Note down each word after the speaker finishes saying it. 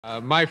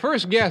My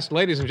first guest,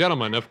 ladies and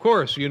gentlemen, of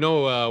course, you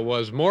know,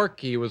 was Mork.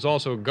 He was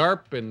also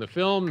Garp in the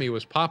film. He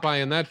was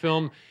Popeye in that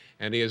film.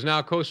 And he is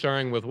now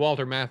co-starring with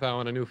Walter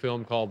Matthau in a new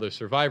film called The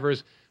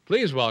Survivors.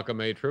 Please welcome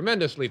a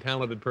tremendously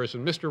talented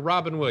person, Mr.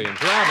 Robin Williams.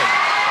 Robin.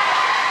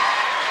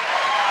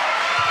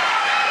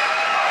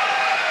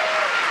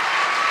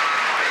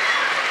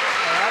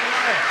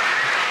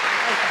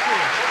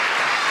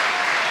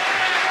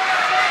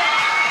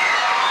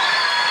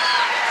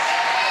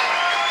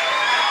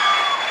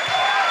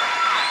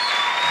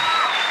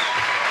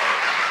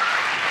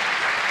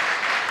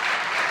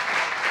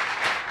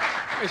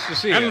 Nice to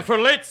see you. And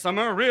for late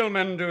summer, real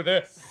men do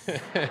this.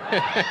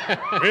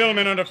 Real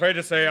men aren't afraid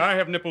to say, I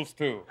have nipples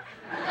too.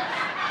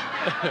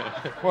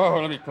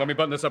 Whoa, let me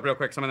button this up real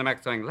quick. Some of them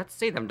act saying, let's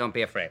see them, don't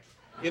be afraid.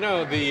 You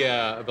know,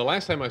 the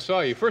last time I saw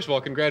you, first of all,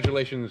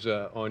 congratulations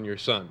on your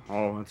son.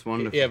 Oh, that's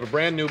wonderful. You have a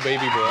brand new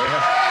baby boy.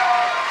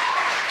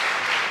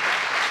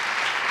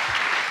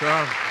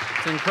 Well,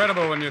 it's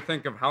incredible when you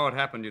think of how it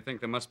happened. You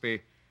think there must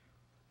be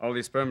all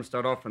these sperms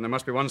start off, and there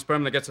must be one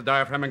sperm that gets a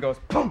diaphragm and goes,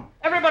 boom!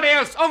 Everybody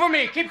else, over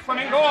me! Keep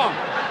swimming, go on!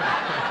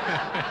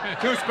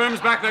 Two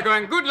sperms back there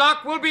going, good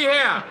luck, we'll be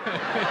here!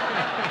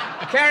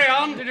 Carry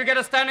on till you get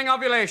a standing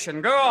ovulation.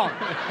 Go on!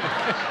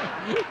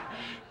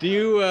 Do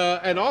you,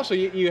 and also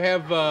you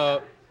have,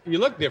 you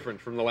look different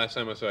from the last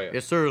time I saw you.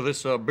 Yes, sir,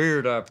 this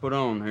beard I put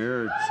on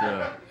here, it's,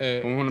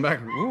 going in the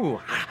back,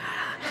 ooh.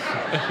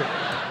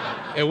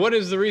 And what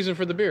is the reason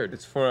for the beard?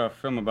 It's for a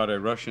film about a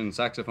Russian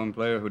saxophone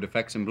player who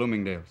defects in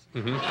Bloomingdale's.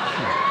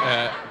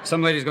 Mm-hmm.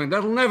 Some lady's going,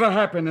 that'll never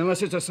happen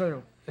unless it's a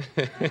sale.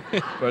 But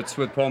it's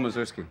with Paul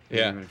Mazursky.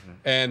 Yeah.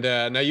 And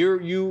now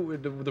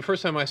the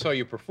first time I saw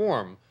you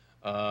perform,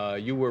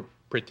 you were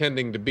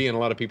pretending to be, and a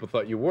lot of people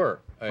thought you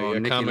were.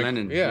 Nicky comic,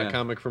 Lennon. Yeah, a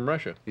comic from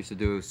Russia. Used to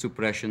do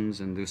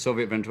suppressions and do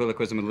Soviet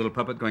ventriloquism with a little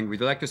puppet going, would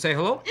you like to say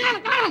hello?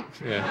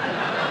 Yeah.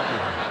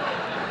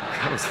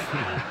 That was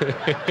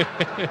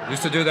fun.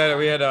 Used to do that.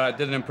 We had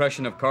did an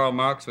impression of Karl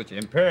Marx, which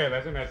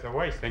imperialism is the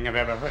worst thing I've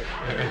ever heard.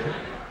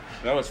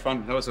 That was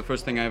fun. That was the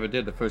first thing I ever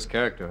did. The first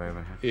character I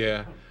ever had.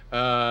 Yeah.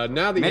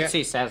 Now that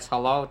Mitzi says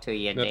hello to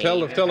you. Now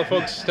Dave. tell the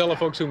folks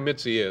who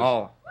Mitzi is.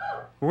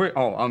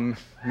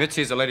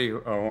 Mitzi's a lady.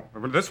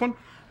 This one.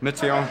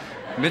 Mitzi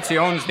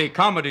owns the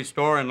Comedy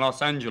Store in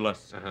Los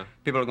Angeles.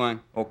 People are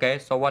going, okay,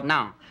 so what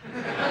now?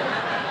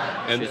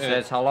 She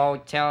says, hello,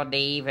 tell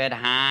David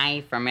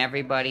hi from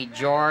everybody,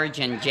 George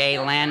and Jay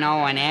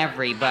Leno and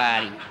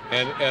everybody.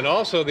 And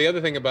also, the other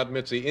thing about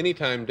Mitzi,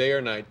 anytime, day or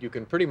night, you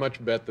can pretty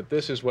much bet that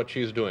this is what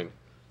she's doing.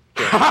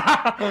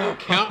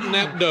 Counting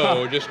that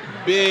dough, just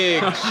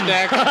big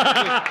stacks,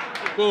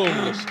 boom,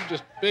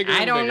 just bigger I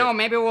and don't bigger. know,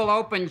 maybe we'll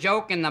open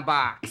Joke in the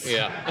Box.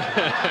 Yeah.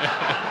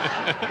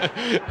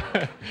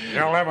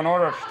 You'll have an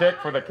order of steak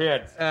for the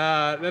kids.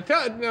 Now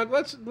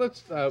let's.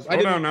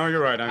 No, you're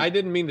right. I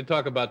didn't mean to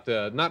talk about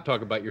not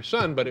talk about your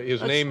son, but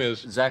his name is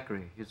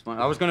Zachary.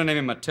 I was going to name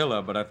him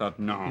Attila, but I thought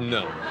no.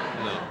 No.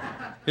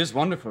 He's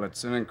wonderful.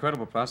 It's an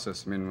incredible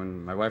process. I mean,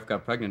 when my wife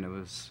got pregnant, it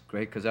was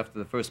great because after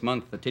the first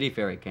month, the titty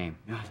fairy came.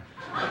 It's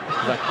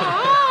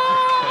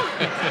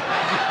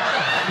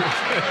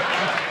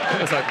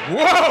like,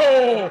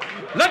 whoa!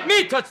 Let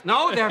me touch.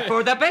 No, they're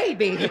for the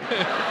baby.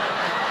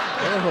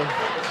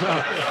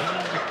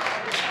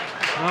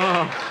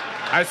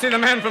 I see the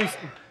man from.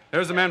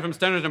 There's a man from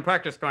Standards and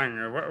Practice going,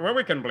 well,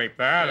 we can bleep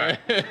that.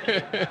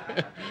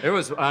 It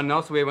was, and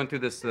also we went through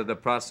this, the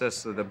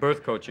process of the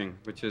birth coaching,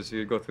 which is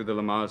you go through the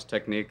Lamaze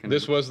technique. And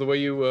this was the way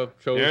you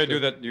chose. Yeah, do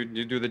that.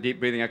 You do the deep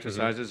breathing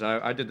exercises.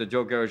 I did the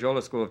Joe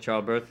Garagiola School of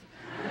Childbirth.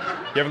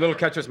 You have a little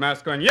catcher's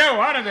mask going, yo,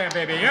 out of there,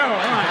 baby, yo,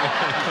 come on.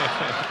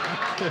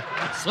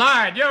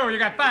 Slide, yo, you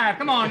got 5.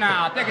 Come on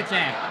now, take a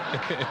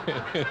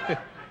chance.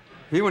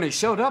 When he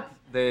showed up,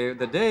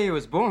 the day he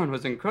was born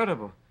was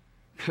incredible.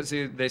 Because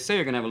they say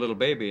you're going to have a little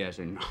baby. I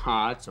said,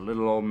 nah, it's a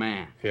little old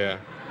man. Yeah.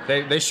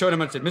 They showed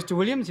him and said, Mr.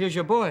 Williams, here's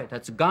your boy.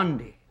 That's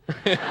Gandhi.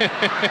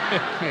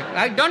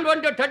 I don't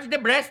want to touch the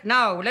breast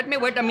now. Let me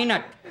wait a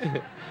minute.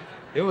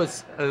 It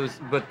was,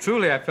 but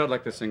truly I felt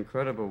like this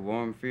incredible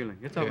warm feeling.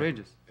 It's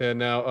outrageous. And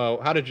now,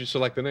 how did you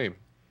select the name?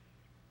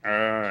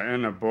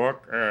 In a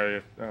book,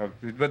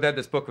 but they had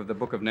this book of the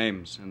Book of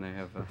Names, and they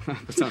have,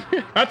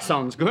 that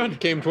sounds good.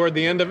 Came toward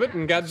the end of it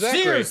and got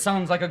Zachary. Sears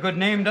sounds like a good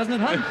name, doesn't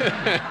it,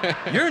 huh?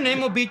 Your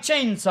name will be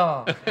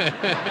Chainsaw.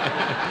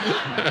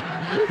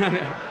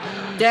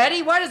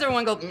 Daddy, why does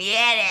everyone go,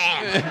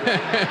 yeah?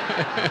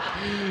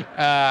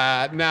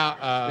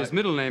 Now, his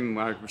middle name,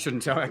 I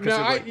shouldn't tell.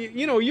 Now,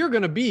 you know, you're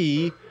going to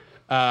be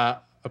a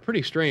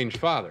pretty strange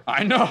father.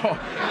 I know.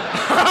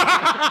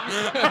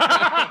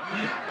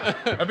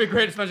 That'd be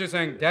great, especially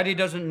saying, Daddy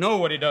doesn't know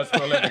what he does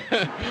for a living.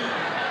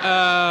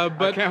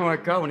 But I can't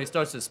work out when he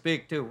starts to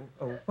speak, too.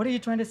 Oh, what are you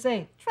trying to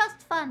say?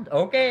 Trust fund.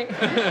 Okay.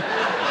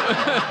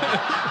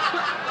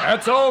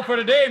 That's all for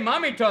today.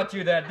 Mommy taught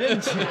you that,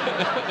 didn't she?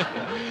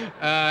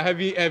 Have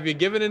you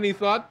given any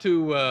thought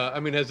to, I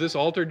mean, has this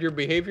altered your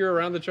behavior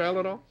around the child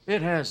at all?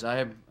 It has.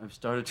 I've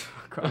started to...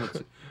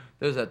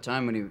 There's that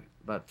time when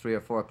about 3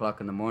 or 4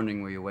 o'clock in the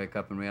morning where you wake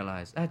up and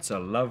realize, that's a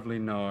lovely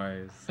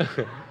noise.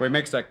 Where he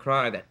makes that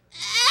cry, that...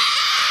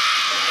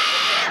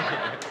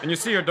 And you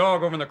see your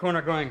dog over in the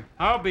corner going,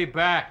 I'll be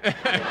back.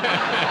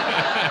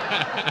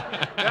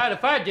 God,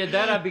 if I did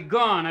that, I'd be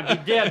gone. I'd be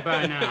dead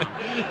by now.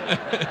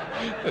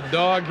 The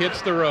dog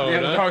hits the road.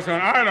 Yeah, the dog's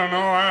going, I don't know.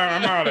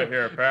 I'm out of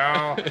here,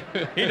 pal.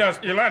 He does.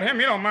 You let him.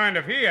 You don't mind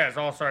if he has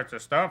all sorts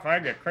of stuff. I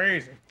get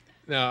crazy.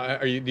 Now,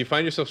 do you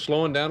find yourself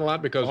slowing down a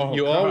lot? Because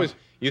you God. always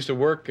used to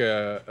work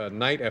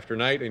night after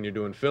night, and you're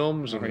doing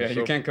films. And Yeah,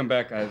 you can't come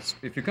back.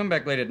 If you come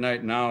back late at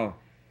night now,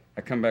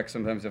 I come back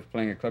sometimes if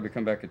playing a club. You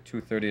come back at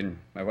 2:30, and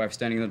my wife's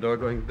standing in the door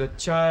going, the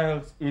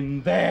child's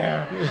in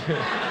there.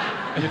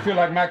 And you feel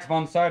like Max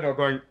von Sydow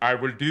going, I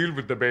will deal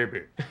with the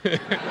baby.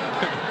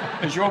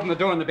 As you open the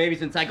door and the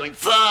baby's inside going,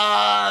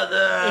 Father!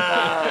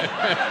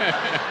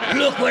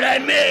 Look what I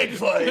made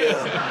for you!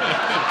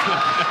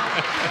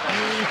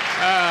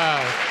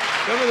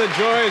 Some of the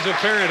joys of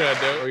parenthood.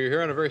 You're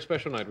here on a very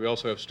special night. We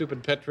also have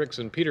Stupid Pet Tricks,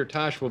 and Peter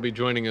Tosh will be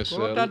joining us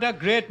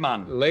great,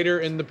 man. later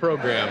in the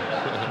program.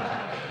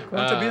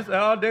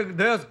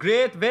 There's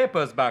great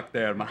vapors back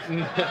there, man.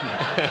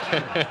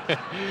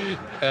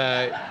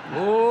 I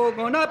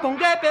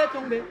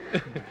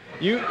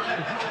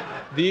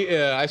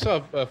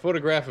saw a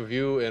photograph of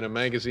you in a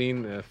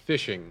magazine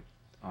fishing.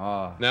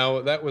 Oh.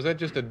 Now, was that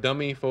just a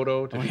dummy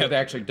photo? Yeah, they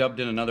actually dubbed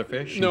in another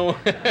fish? No.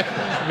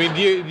 I mean,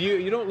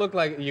 you don't look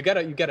like... You got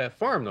a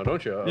farm, though,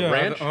 don't you? A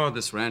ranch?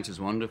 This ranch is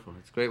wonderful.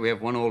 It's great. We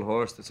have one old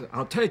horse that says,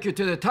 I'll take you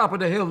to the top of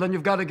the hill, then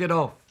you've got to get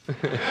off.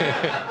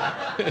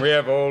 I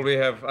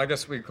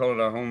guess we call it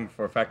our home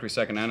for factory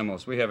second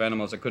animals. We have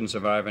animals that couldn't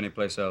survive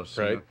anyplace else.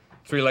 Right. You know,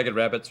 3-legged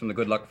rabbits from the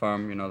Good Luck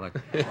Farm, you know, like...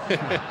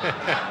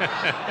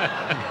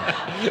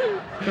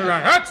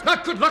 That's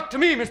not good luck to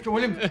me, Mr.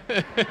 Williams.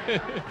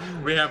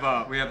 we have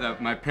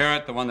my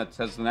parrot, the one that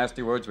says the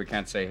nasty words we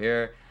can't say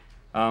here.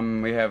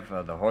 We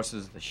have the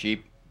horses, the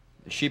sheep.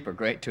 The sheep are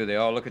great, too. They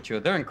all look at you.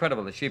 They're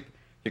incredible. The sheep,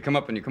 you come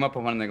up with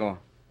one and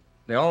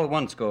they all at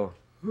once go,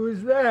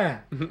 who's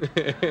that?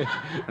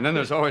 And then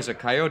there's always a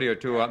coyote or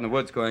two out in the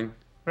woods going,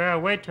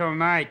 well, wait till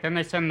night, then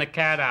they send the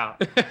cat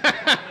out.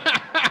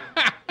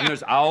 And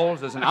there's owls.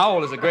 There's an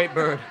owl is a great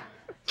bird.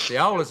 The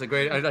owl is a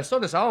great... I saw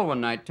this owl one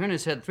night, turn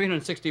his head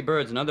 360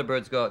 birds, and other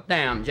birds go,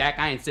 damn, Jack,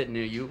 I ain't sitting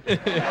near you.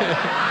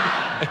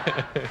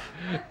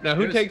 Now,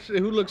 who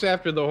looks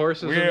after the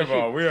horses and the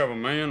sheep? We have a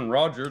man,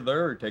 Roger,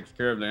 there. He takes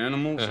care of the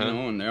animals, you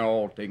know, and they're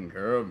all taken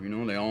care of. You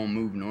know, they all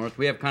move north.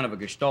 We have kind of a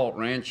Gestalt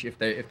ranch. If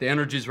the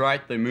energy's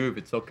right, they move.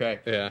 It's okay.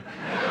 Yeah.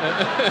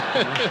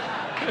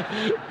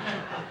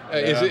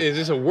 Is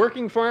this a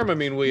working farm? I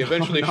mean, we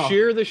eventually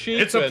shear the sheep?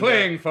 It's a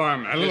playing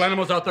farm. Little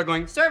animals out there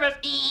going,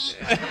 service!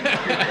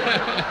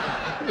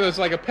 So it's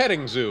like a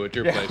petting zoo at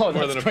your place, more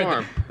than a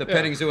farm. The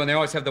petting zoo, and they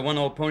always have the one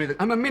old pony that,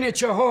 I'm a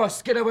miniature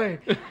horse, get away.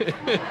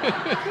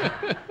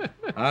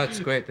 It's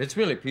great. It's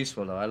really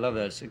peaceful, though. I love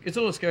that. It's a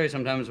little scary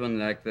sometimes when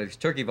like these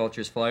turkey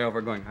vultures fly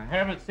over going, I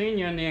haven't seen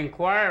you in the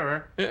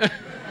Enquirer. Woo!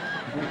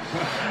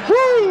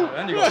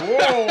 And you go,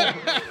 whoa!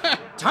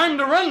 Time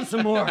to run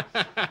some more.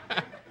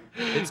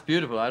 It's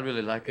beautiful. I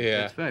really like it.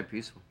 Yeah. It's very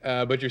peaceful.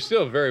 But you're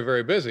still very,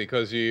 very busy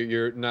because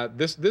you're not...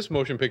 This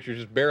motion picture is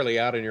just barely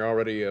out, and you're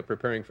already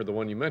preparing for the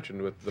one you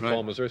mentioned with the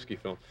Paul Mazursky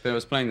film. I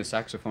was playing the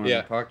saxophone in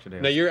the park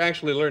today. Now, you're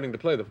actually learning to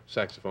play the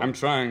saxophone. I'm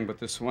trying, but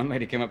this one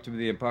lady came up to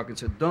me in the park and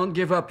said, don't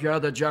give up your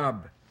other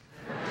job.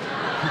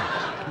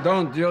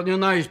 Don't. You're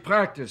nice.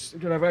 Practice.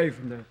 Get away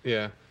from that.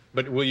 Yeah.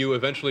 But will you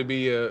eventually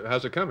be...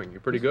 how's it coming? You're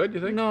pretty good, you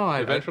think? No,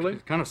 eventually?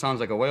 It kind of sounds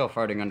like a whale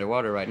farting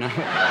underwater right now.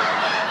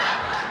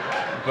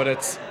 But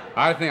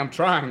I think I'm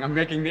trying. I'm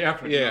making the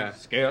effort. Yeah.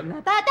 Scared.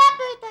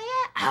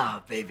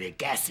 Oh, baby,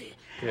 gassy.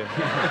 Yeah.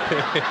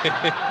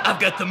 I've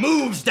got the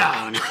moves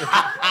down.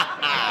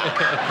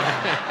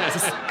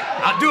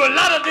 I'll do a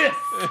lot of this,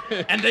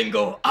 and then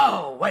go,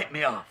 oh, wipe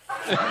me off.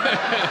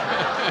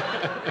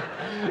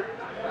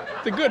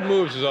 The good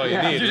moves is all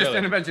you need, You just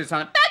really. eventually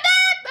sound.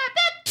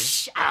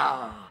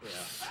 Oh.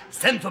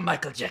 Send for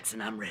Michael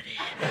Jackson. I'm ready.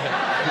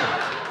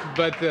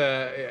 But,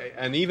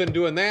 and even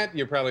doing that,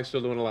 you're probably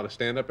still doing a lot of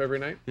stand-up every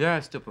night? Yeah,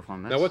 I still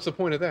perform. Now, what's the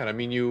point of that? I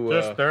mean, you...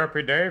 Just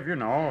therapy, Dave. You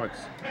know, it's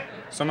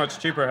so much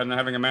cheaper than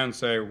having a man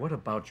say, what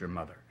about your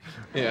mother?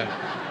 Yeah.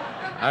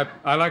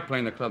 I like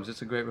playing the clubs.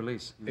 It's a great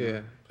release.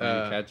 Yeah.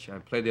 Catch. I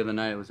played the other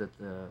night. It was at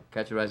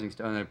Catch a Rising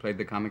Star, and I played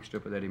the comic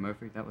strip with Eddie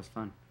Murphy. That was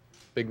fun.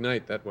 Big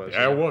night that was.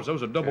 Yeah, it was. That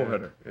was a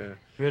doubleheader. Yeah.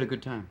 We had a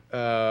good time.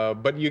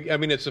 But I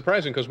mean, it's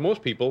surprising because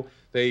most people,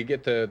 they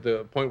get to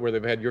the point where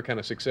they've had your kind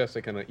of success,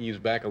 they kind of ease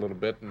back a little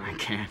bit. And... I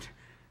can't.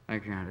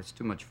 It's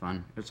too much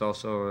fun. It's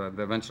also,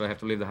 eventually I have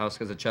to leave the house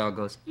because the child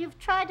goes, you've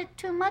tried it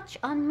too much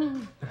on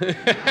me.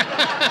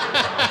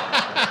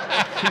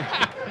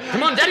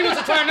 Come on, Daddy wants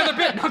to try another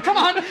bit. Now, come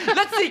on.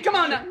 Let's see. Come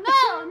on now.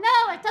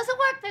 No, it doesn't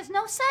work. There's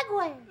no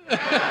segue.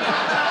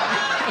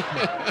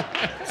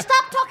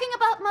 Stop talking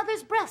about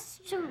mother's breasts,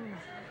 too.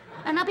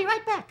 And I'll be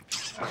right back.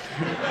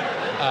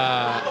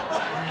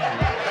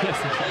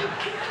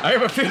 I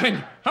have a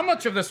feeling, how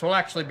much of this will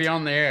actually be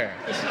on the air?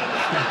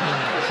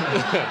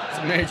 It's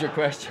a major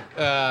question.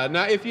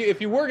 Now, if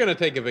you were going to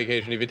take a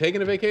vacation, have you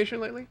taken a vacation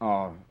lately?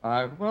 Oh,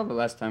 well, the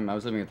last time I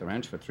was living at the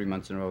ranch for 3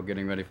 months in a row,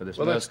 getting ready for this.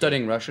 Well, I was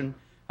studying Russian.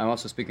 I'm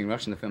also speaking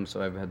Russian in the film,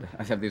 so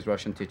I have these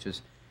Russian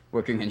teachers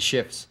working in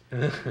shifts.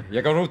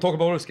 You gotta talk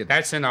about Ruski.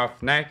 That's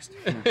enough. Next.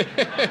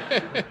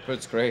 But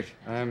it's great.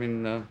 I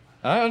mean,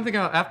 I don't think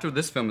after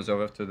this film is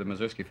over, after the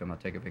Mazursky film, I'll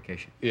take a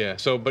vacation. Yeah.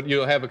 So, but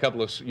you'll have a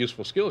couple of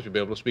useful skills. You'll be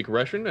able to speak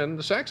Russian and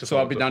the saxophone. So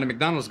I'll be down at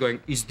McDonald's going,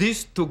 "Is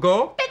this to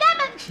go?"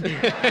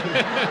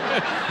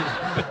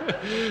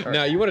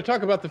 Now, you want to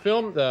talk about the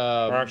film,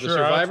 The Sure,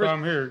 Survivors?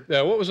 I'm here.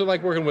 What was it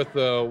like working with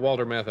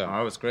Walter Matthau?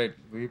 Oh, it was great.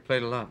 We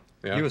played a lot.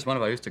 Yeah. He was one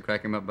of I used to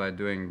crack him up by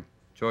doing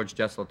George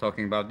Jessel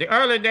talking about the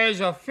early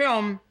days of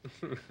film.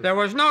 There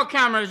was no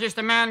cameras, just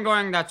a man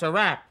going, "That's a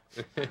wrap."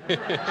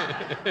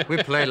 We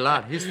played a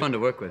lot. He's fun to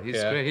work with.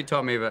 He's great. He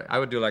taught me, I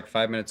would do like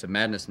 5 minutes of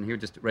madness, and he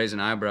would just raise an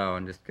eyebrow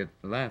and just get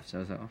laughs. I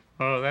was like,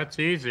 oh, that's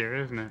easier,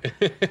 isn't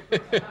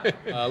it?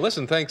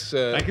 Listen, thanks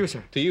thank you,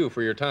 sir. to you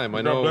for your time.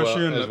 I God know, bless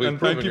you, as we've and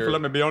thank you proven for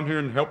letting me be on here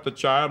and help the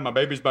child. My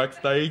baby's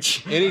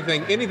backstage.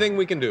 anything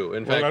we can do.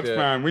 In Well, fact, that's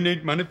fine. We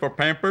need money for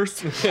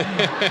Pampers.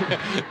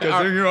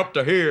 Because you're up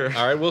to here.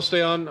 all right, we'll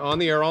stay on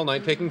the air all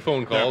night taking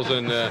phone calls,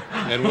 and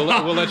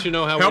we'll let you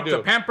know how Help we do.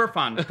 the Pamper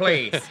Fund,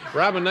 please.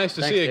 Robin, nice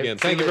to see you Dave. again.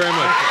 Thank you very much.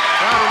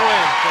 Robin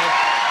Williams.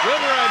 We'll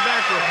be right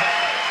back with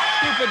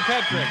Stupid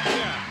Patrick.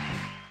 Yeah.